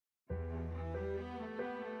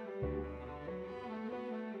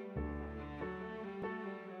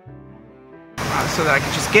so that I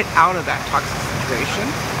could just get out of that toxic situation.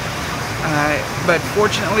 But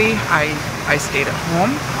fortunately, I stayed at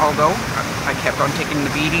home, although I kept on taking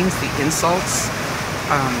the beatings, the insults,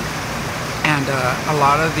 and a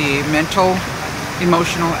lot of the mental,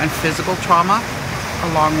 emotional, and physical trauma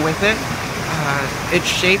along with it. It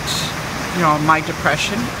shaped, my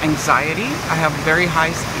depression, anxiety. I have very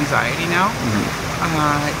high anxiety now.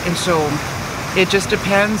 And so it just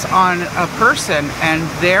depends on a person and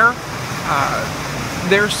their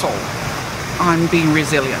soul on being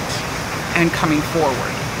resilient and coming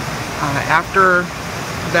forward. After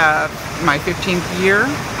my 15th year,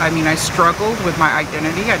 I struggled with my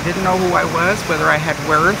identity. I didn't know who I was, whether I had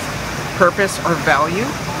worth, purpose, or value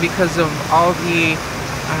because of all the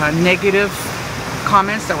negative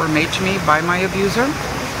comments that were made to me by my abuser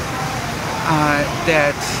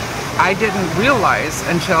that I didn't realize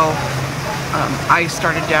until I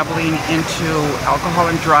started dabbling into alcohol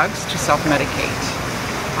and drugs to self-medicate.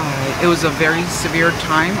 It was a very severe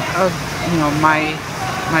time of my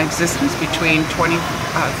existence between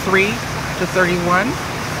 23 to 31.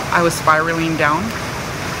 I was spiraling down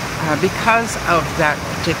because of that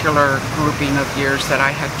particular grouping of years that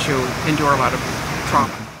I had to endure a lot of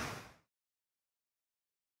trauma.